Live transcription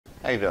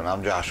How you doing?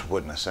 I'm Josh with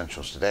Wooden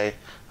Essentials. Today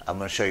I'm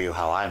going to show you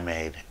how I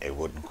made a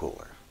wooden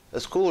cooler.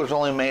 This cooler is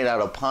only made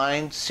out of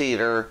pine,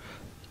 cedar,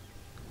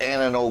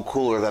 and an old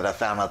cooler that I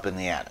found up in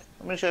the attic.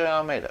 Let me show you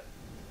how I made it.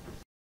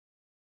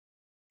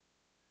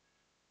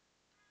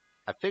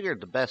 I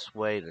figured the best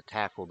way to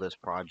tackle this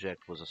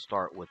project was to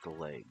start with the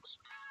legs.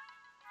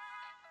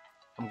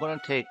 I'm going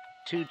to take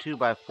two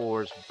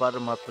 2x4s, butt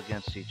them up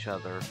against each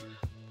other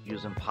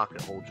using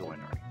pocket hole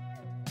joinery.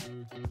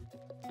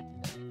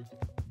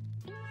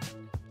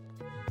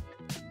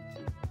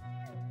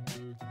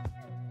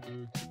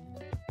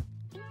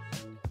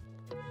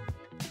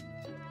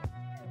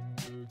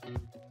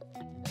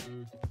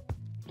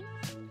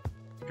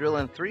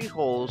 Drilling 3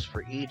 holes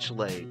for each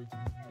leg,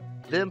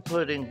 then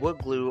putting wood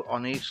glue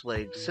on each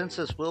leg. Since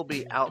this will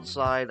be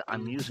outside,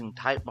 I'm using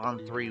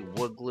Titebond 3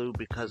 wood glue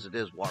because it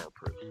is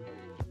waterproof.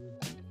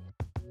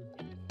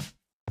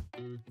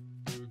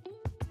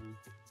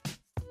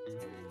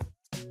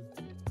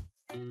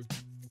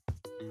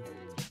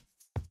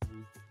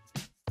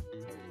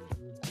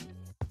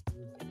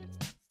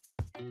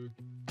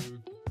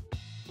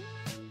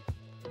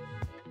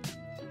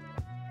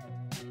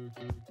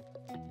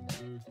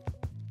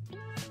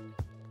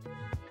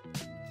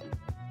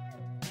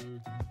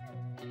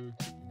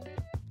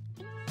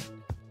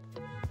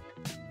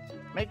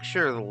 Make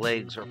sure the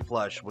legs are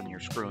flush when you're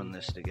screwing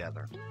this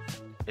together.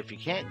 If you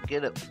can't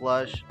get it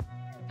flush,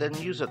 then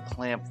use a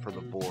clamp for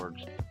the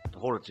boards to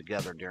hold it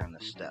together during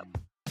this step.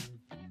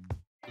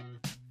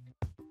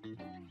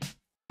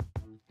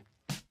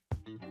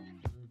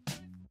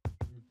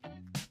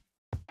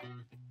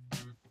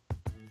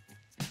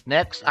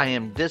 Next, I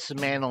am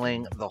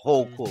dismantling the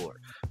whole cooler,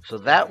 so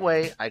that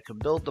way I can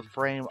build the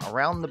frame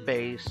around the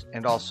base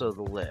and also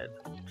the lid.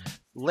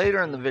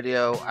 Later in the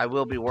video, I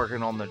will be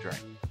working on the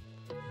drain.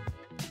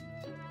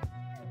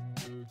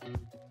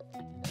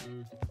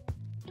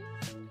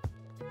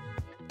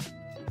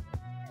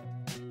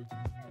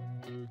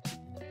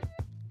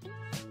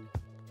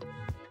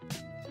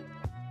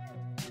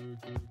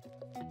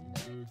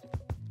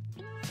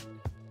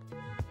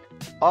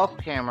 Off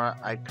camera,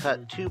 I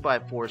cut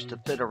 2x4s to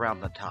fit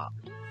around the top.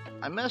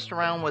 I messed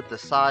around with the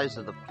size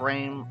of the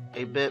frame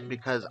a bit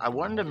because I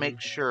wanted to make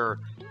sure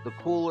the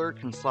cooler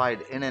can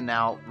slide in and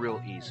out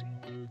real easy.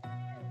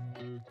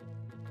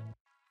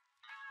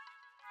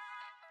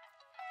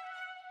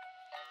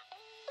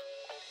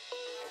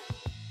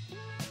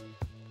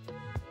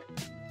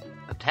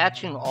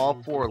 Attaching all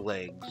 4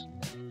 legs,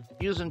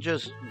 using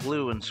just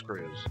glue and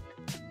screws.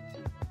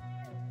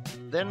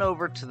 Then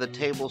over to the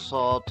table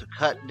saw to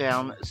cut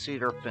down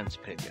cedar fence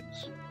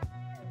pickets.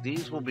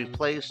 These will be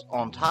placed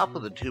on top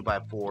of the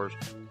 2x4s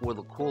where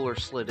the cooler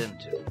slid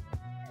into.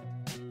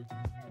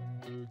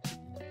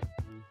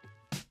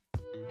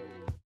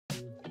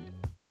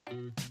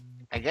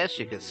 I guess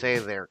you could say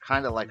they're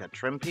kind of like a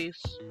trim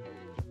piece,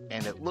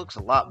 and it looks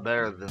a lot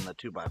better than the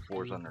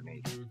 2x4s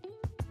underneath.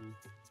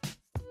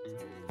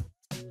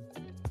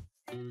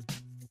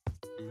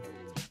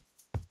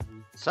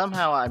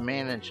 Somehow I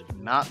managed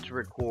not to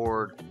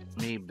record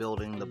me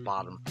building the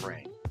bottom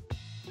frame.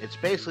 It's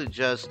basically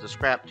just the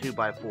scrap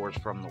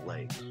 2x4s from the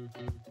legs.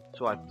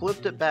 So I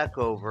flipped it back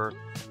over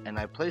and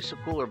I placed the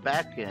cooler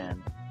back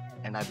in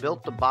and I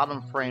built the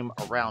bottom frame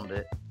around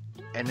it,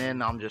 and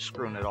then I'm just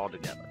screwing it all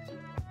together.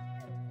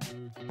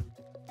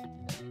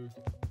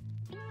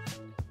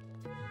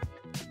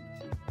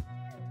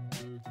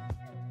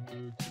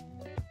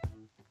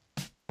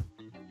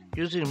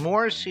 Using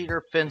more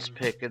cedar fence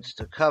pickets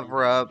to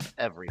cover up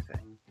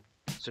everything,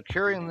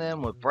 securing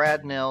them with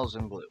brad nails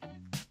and glue.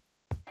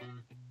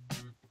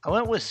 I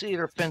went with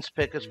cedar fence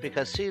pickets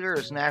because cedar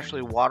is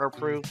naturally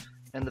waterproof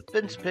and the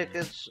fence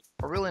pickets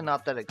are really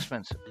not that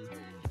expensive.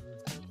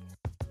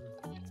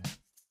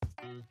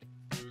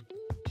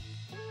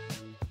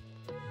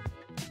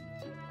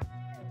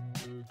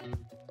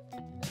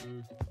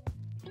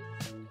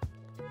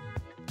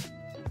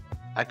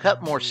 I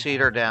cut more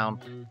cedar down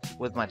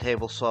with my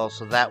table saw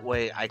so that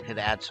way I could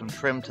add some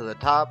trim to the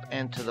top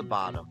and to the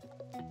bottom.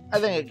 I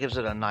think it gives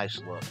it a nice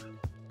look.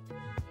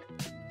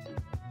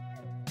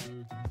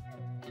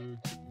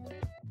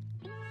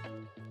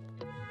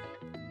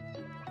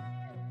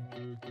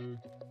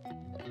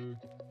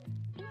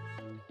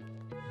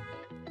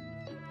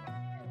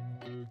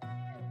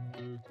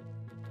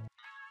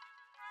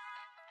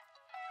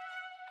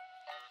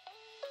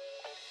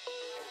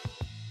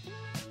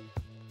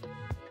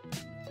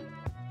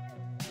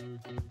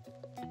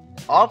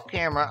 Off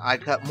camera, I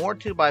cut more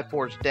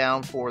 2x4s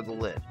down for the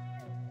lid.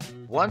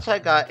 Once I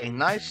got a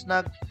nice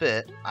snug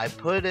fit, I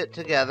put it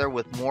together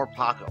with more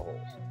pocket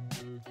holes.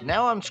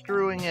 Now I'm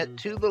screwing it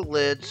to the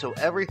lid so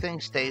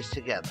everything stays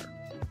together,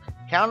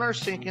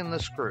 countersinking the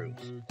screws.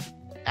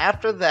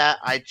 After that,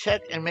 I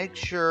check and make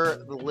sure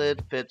the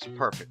lid fits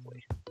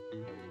perfectly.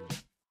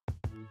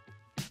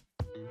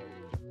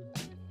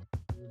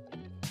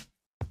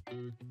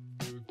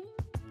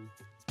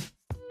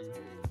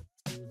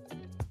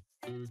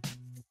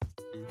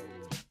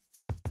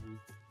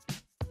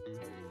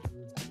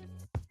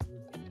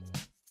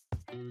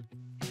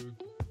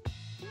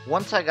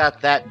 Once I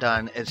got that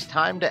done, it's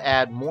time to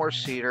add more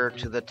cedar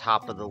to the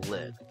top of the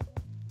lid,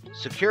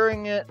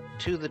 securing it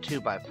to the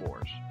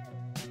 2x4s.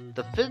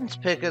 The fence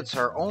pickets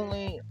are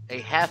only a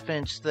 ½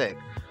 inch thick,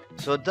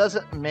 so it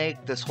doesn't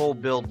make this whole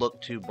build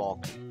look too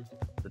bulky.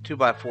 The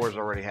 2x4s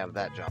already have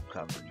that job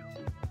covered.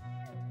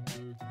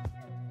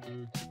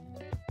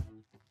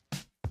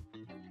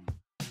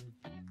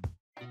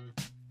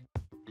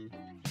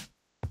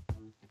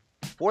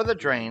 For the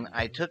drain,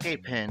 I took a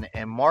pin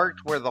and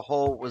marked where the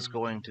hole was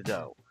going to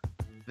go.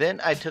 Then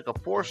I took a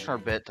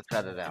Forstner bit to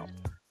cut it out.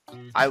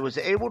 I was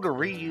able to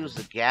reuse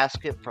the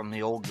gasket from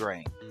the old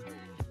drain.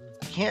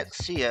 Can't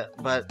see it,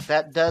 but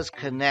that does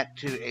connect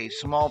to a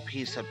small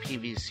piece of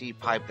PVC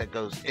pipe that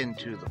goes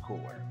into the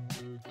cooler.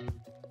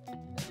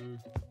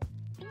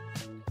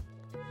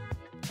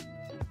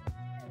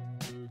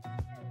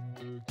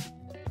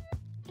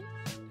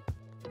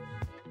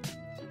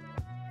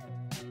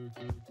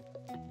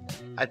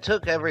 I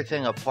took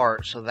everything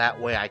apart so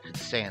that way I could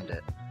sand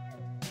it.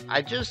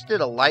 I just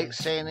did a light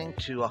sanding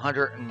to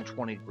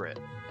 120 grit.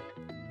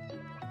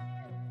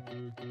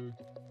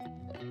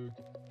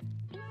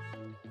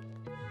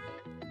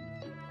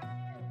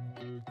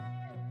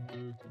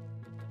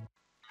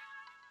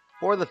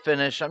 For the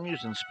finish, I'm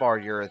using spar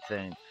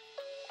urethane.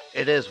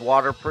 It is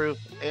waterproof,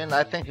 and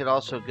I think it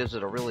also gives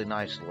it a really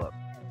nice look.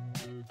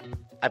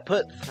 I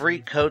put 3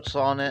 coats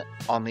on it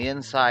on the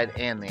inside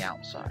and the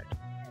outside.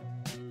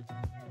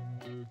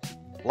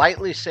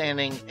 Lightly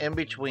sanding in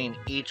between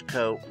each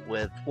coat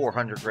with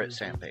 400 grit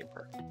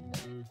sandpaper.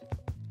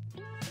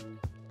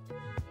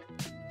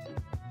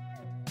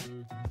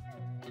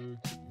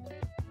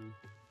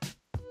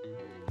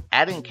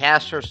 Adding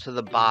casters to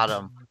the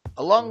bottom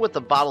along with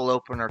the bottle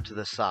opener to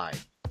the side,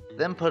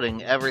 then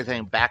putting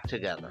everything back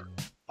together,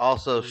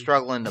 also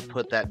struggling to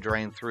put that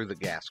drain through the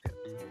gasket.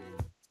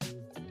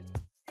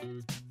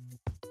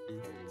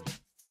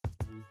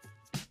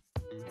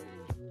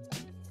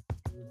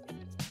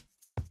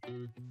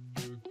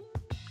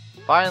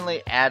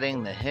 Finally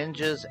adding the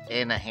hinges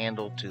and a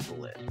handle to the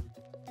lid.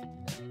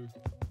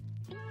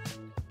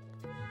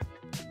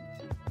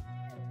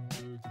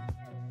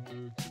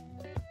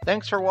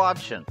 Thanks for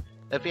watching.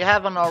 If you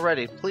haven't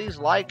already, please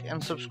like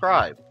and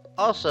subscribe.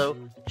 Also,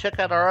 check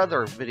out our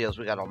other videos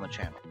we got on the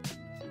channel.